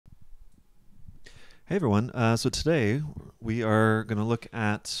Hey everyone, so today we are going to look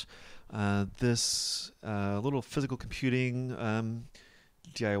at this little physical computing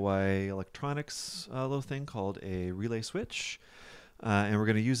DIY electronics little thing called a relay switch, and we're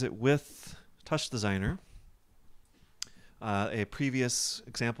going to use it with TouchDesigner. A previous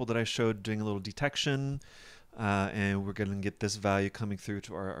example that I showed doing a little detection, and we're going to get this value coming through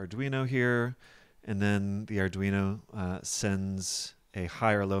to our Arduino here, and then the Arduino sends a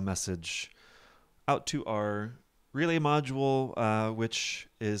high or low message out to our relay module, which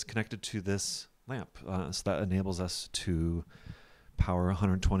is connected to this lamp. So that enables us to power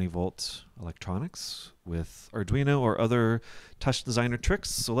 120 volt electronics with Arduino or other TouchDesigner tricks.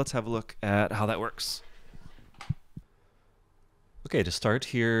 So let's have a look at how that works. Okay, to start,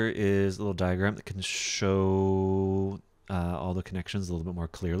 here is a little diagram that can show all the connections a little bit more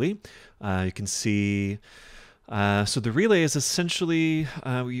clearly. You can see so the relay is essentially,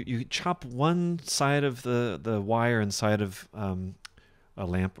 you chop one side of the wire inside of a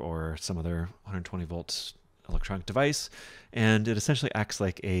lamp or some other 120 volt electronic device, and it essentially acts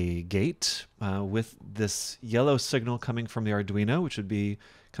like a gate with this yellow signal coming from the Arduino, which would be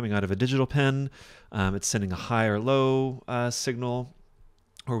coming out of a digital pin. It's sending a high or low signal,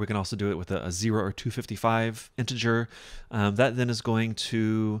 or we can also do it with a 0 or 255 integer. That then is going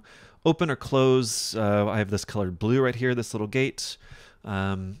to open or close, I have this colored blue right here, this little gate,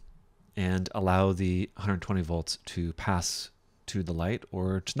 and allow the 120 volts to pass to the light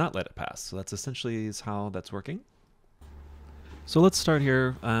or to not let it pass. So that's essentially is how that's working. So let's start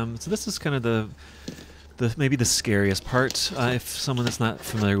here. So this is kind of maybe the scariest part if someone is not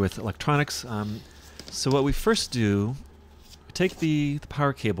familiar with electronics. So what we first do, we take the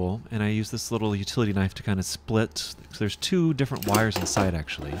power cable, and I use this little utility knife to kind of split. So there's two different wires inside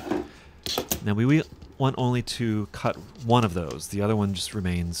actually. Now we want only to cut one of those. The other one just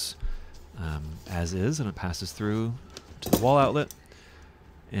remains as is, and it passes through to the wall outlet.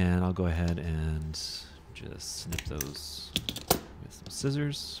 And I'll go ahead and just snip those with some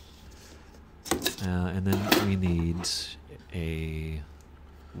scissors. And then we need a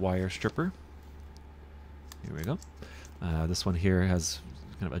wire stripper. Here we go. This one here has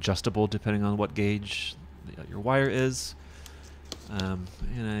kind of adjustable depending on what gauge your wire is.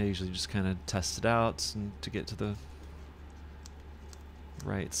 And I usually just kind of test it out and to get to the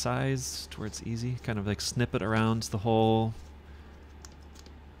right size to where it's easy. Kind of like snip it around the hole.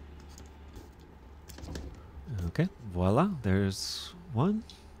 Okay, voila, there's one.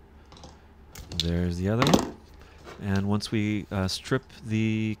 There's the other one. And once we strip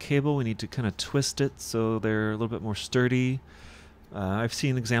the cable, we need to kind of twist it so they're a little bit more sturdy. I've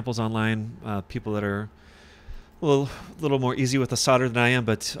seen examples online, people that are a little more easy with the solder than I am,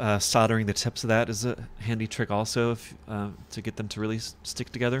 but soldering the tips of that is a handy trick also to get them to really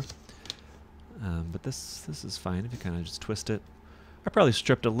stick together. But this is fine if you kind of just twist it. I probably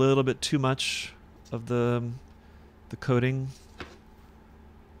stripped a little bit too much of the coating.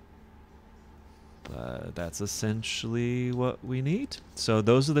 But that's essentially what we need. So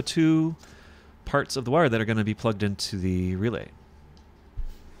those are the two parts of the wire that are going to be plugged into the relay.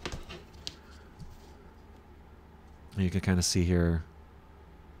 You can kind of see here,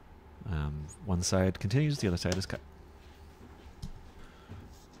 one side continues, the other side is cut.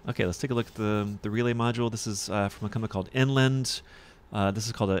 Okay, let's take a look at the relay module. This is from a company called Inland. This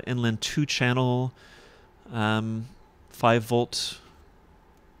is called an Inland 2-channel 5-volt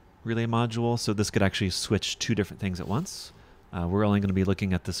relay module. So this could actually switch two different things at once. We're only going to be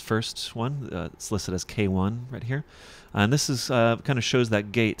looking at this first one. It's listed as K1 right here. And this is kind of shows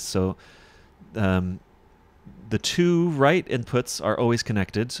that gate. So the two right inputs are always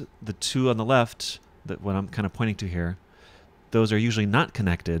connected. The two on the left, what I'm kind of pointing to here, those are usually not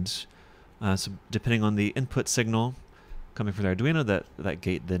connected. So depending on the input signal coming from the Arduino, that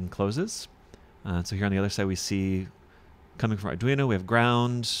gate then closes. So here on the other side we see, coming from Arduino, we have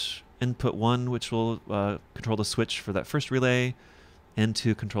ground, input 1, which will control the switch for that first relay,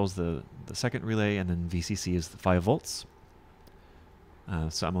 N2 controls the second relay, and then VCC is the 5 volts.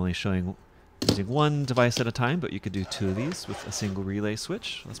 So I'm only showing using one device at a time, but you could do two of these with a single relay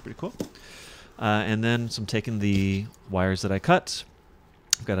switch. That's pretty cool. And then so I'm taking the wires that I cut.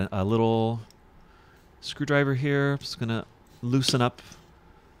 I've got a little screwdriver here. I'm just going to loosen up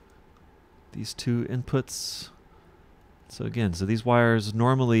these two inputs. So again, so these wires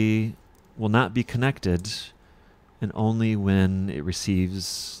normally will not be connected, and only when it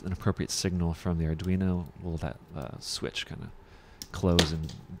receives an appropriate signal from the Arduino will that switch kind of close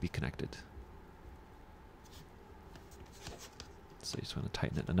and be connected. So you just want to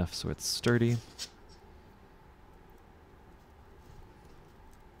tighten it enough so it's sturdy.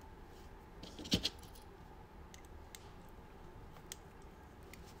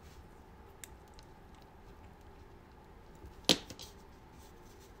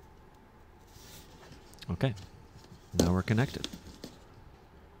 Okay, now we're connected.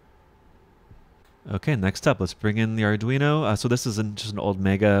 Okay, next up, let's bring in the Arduino. So this is just an old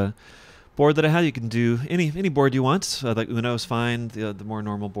Mega board that I had. You can do any board you want. Like Uno is fine. The more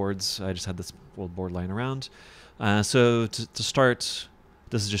normal boards, I just had this old board lying around. So to start,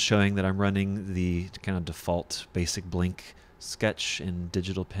 this is just showing that I'm running the kind of default basic blink sketch in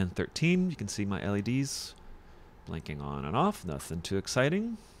digital pin 13. You can see my LEDs blinking on and off. Nothing too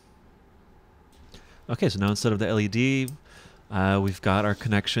exciting. Okay, so now instead of the LED, we've got our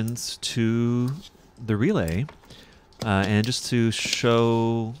connections to the relay. And just to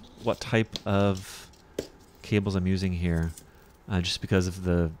show what type of cables I'm using here, just because of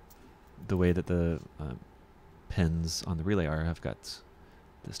the way that the pins on the relay are, I've got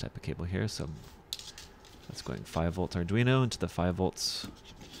this type of cable here. So that's going 5 volts Arduino into the 5 volts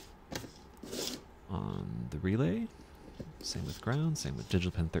on the relay. Same with ground, same with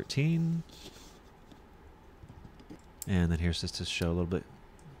digital pin 13. And then here's just to show a little bit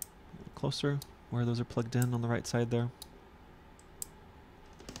closer where those are plugged in on the right side there.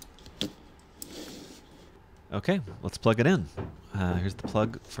 Okay, let's plug it in. Here's the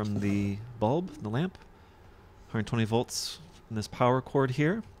plug from the bulb, the lamp. 120 volts in this power cord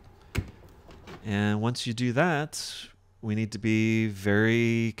here. And once you do that, we need to be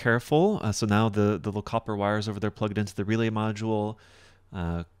very careful. So now the little copper wires over there plugged into the relay module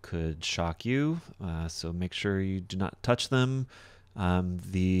could shock you. So make sure you do not touch them.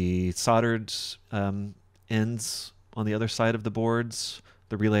 The soldered ends on the other side of the boards,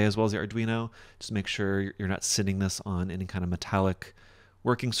 the relay as well as the Arduino, just make sure you're not sitting this on any kind of metallic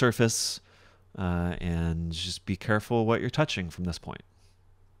working surface, and just be careful what you're touching from this point.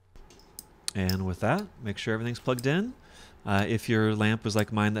 And with that, make sure everything's plugged in. If your lamp was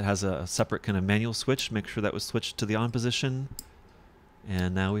like mine that has a separate kind of manual switch, make sure that was switched to the on position.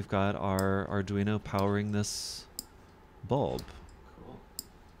 And now we've got our Arduino powering this bulb. Cool.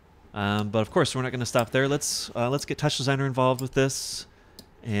 But of course, we're not going to stop there. Let's get TouchDesigner involved with this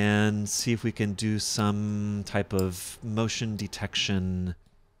and see if we can do some type of motion detection.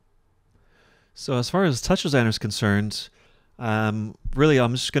 So as far as TouchDesigner is concerned, really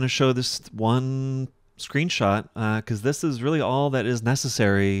I'm just going to show this one screenshot because this is really all that is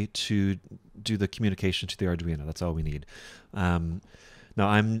necessary to do the communication to the Arduino. That's all we need. Now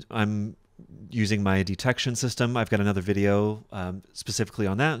I'm using my detection system. I've got another video specifically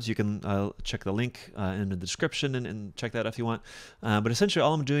on that, so you can check the link in the description and check that if you want. But essentially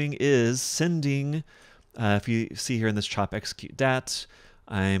all I'm doing is sending, if you see here in this chop execute dat,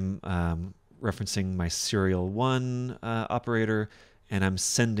 I'm referencing my serial 1 operator, and I'm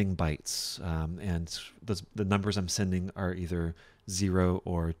sending bytes. And the numbers I'm sending are either 0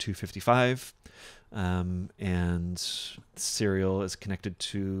 or 255. And serial is connected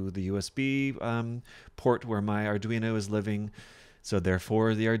to the USB port where my Arduino is living. So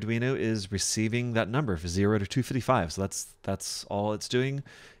therefore the Arduino is receiving that number for 0 to 255. So that's all it's doing.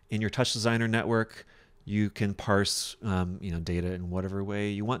 In your TouchDesigner network, you can parse data in whatever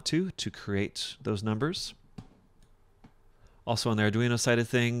way you want to create those numbers. Also on the Arduino side of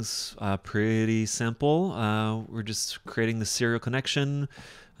things, pretty simple. We're just creating the serial connection,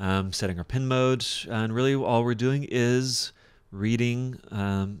 setting our pin mode, and really all we're doing is reading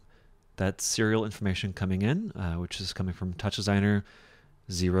that serial information coming in, which is coming from TouchDesigner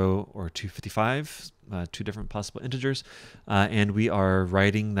 0 or 255, 2 different possible integers, and we are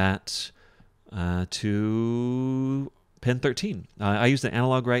writing that to pin 13. I use the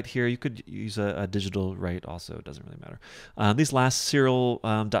analog write here. You could use a digital write also. It doesn't really matter. These last serial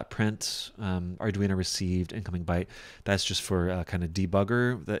 .print Arduino received incoming byte, that's just for kind of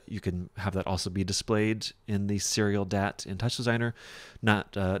debugger, that you can have that also be displayed in the serial dat in TouchDesigner.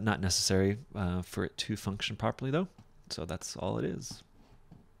 Not necessary for it to function properly though. So that's all it is.